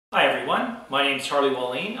Hi everyone, my name is Harley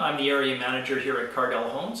Wallin. I'm the area manager here at Cardel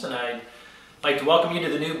Homes, and I'd like to welcome you to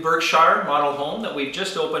the new Berkshire model home that we've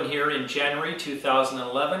just opened here in January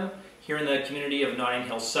 2011 here in the community of Notting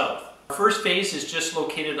Hill South. Our first phase is just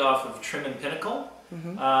located off of Trim and Pinnacle,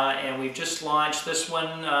 and we've just launched this one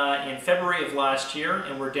in February of last year,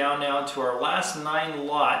 and we're down now to our last 9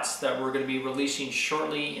 lots that we're going to be releasing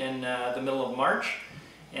shortly in the middle of March.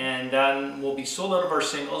 And then we'll be sold out of our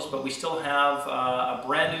singles, but we still have a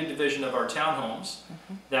brand new division of our townhomes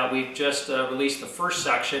that we've just released the first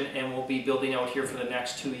section, and we'll be building out here for the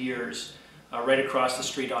next 2 years right across the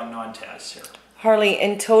street on Non-Taz here. Harley,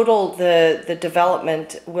 in total the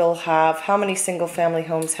development will have how many single family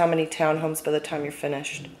homes, how many townhomes by the time you're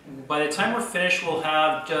finished? By the time we're finished, we'll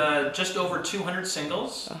have just over 200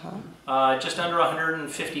 singles, just under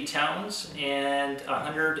 150 towns, and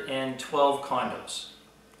 112 condos.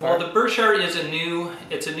 Well, the Berkshire is a new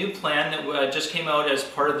plan that just came out as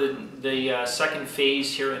part of the second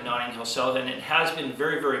phase here in Notting Hill South, and it has been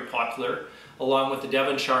very, very popular, along with the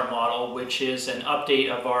Devonshire model, which is an update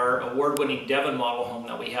of our award-winning Devon model home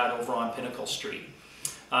that we had over on Pinnacle Street.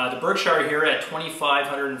 The Berkshire here at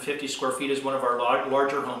 2,550 square feet is one of our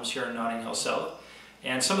larger homes here in Notting Hill South,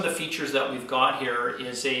 and some of the features that we've got here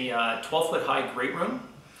is a 12-foot high great room,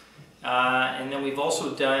 and then we've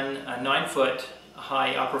also done a 9-foot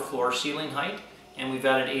high upper floor ceiling height, and we've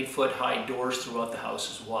added 8-foot high doors throughout the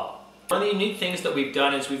house as well. One of the unique things that we've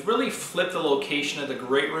done is we've really flipped the location of the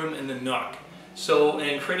great room and the nook. So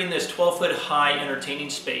in creating this 12-foot high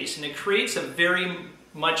entertaining space, and it creates a very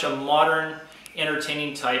much a modern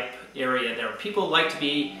entertaining type area there. People like to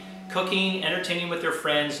be cooking, entertaining with their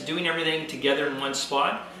friends, doing everything together in one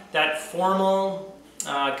spot. That formal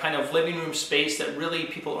kind of living room space that really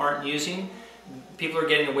people aren't using, people are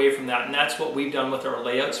getting away from that, and that's what we've done with our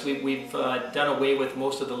layouts. We've done away with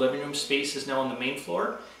most of the living room spaces now on the main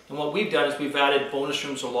floor, and what we've done is we've added bonus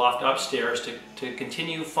rooms or loft upstairs to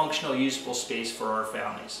continue functional, usable space for our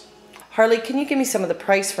families. Harley, can you give me some of the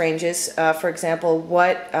price ranges? For example,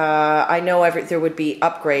 what I know there would be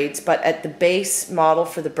upgrades, but at the base model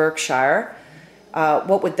for the Berkshire,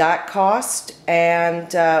 what would that cost,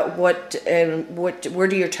 and where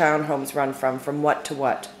do your townhomes run from what to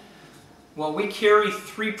what? Well, we carry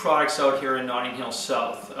 3 products out here in Notting Hill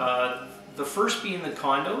South. The first being the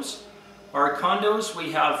condos. Our condos,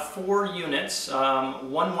 we have 4 units, 1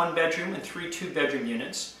 1-bedroom and 3 2-bedroom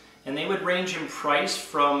units, and they would range in price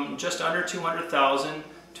from just under $200,000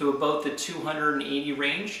 to about the $280,000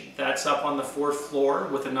 range. That's up on the 4th floor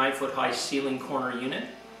with a 9-foot high ceiling corner unit.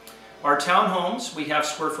 Our townhomes, we have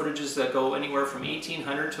square footages that go anywhere from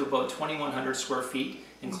 1,800 to about 2,100 square feet,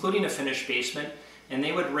 including a finished basement, and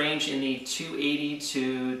they would range in the $280,000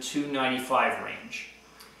 to $295,000 range.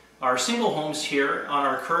 Our single homes here on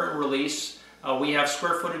our current release, we have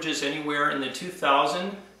square footages anywhere in the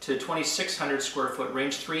 2,000 to 2,600 square foot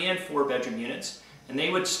range, 3 and 4 bedroom units, and they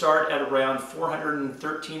would start at around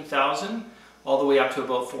 $413,000 all the way up to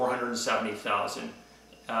about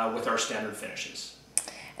 $470,000 with our standard finishes.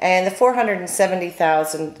 And the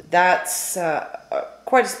 $470,000, that's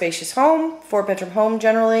quite a spacious home, 4-bedroom home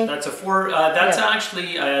generally. That's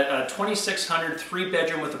actually a 2,600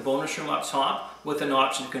 3-bedroom with a bonus room up top with an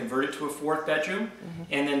option to convert it to a 4th bedroom.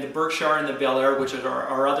 And then the Berkshire and the Bel Air, which are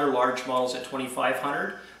our other large models at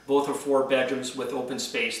 2,500, both are 4 bedrooms with open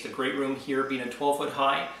space. The great room here being a 12-foot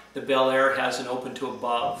high, the Bel Air has an open to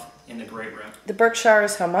above in the great room. The Berkshire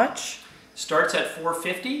is how much? Starts at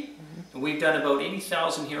 $450,000, and we've done about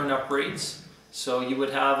 $80,000 here in upgrades, so you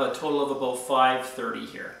would have a total of about $530,000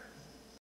 here.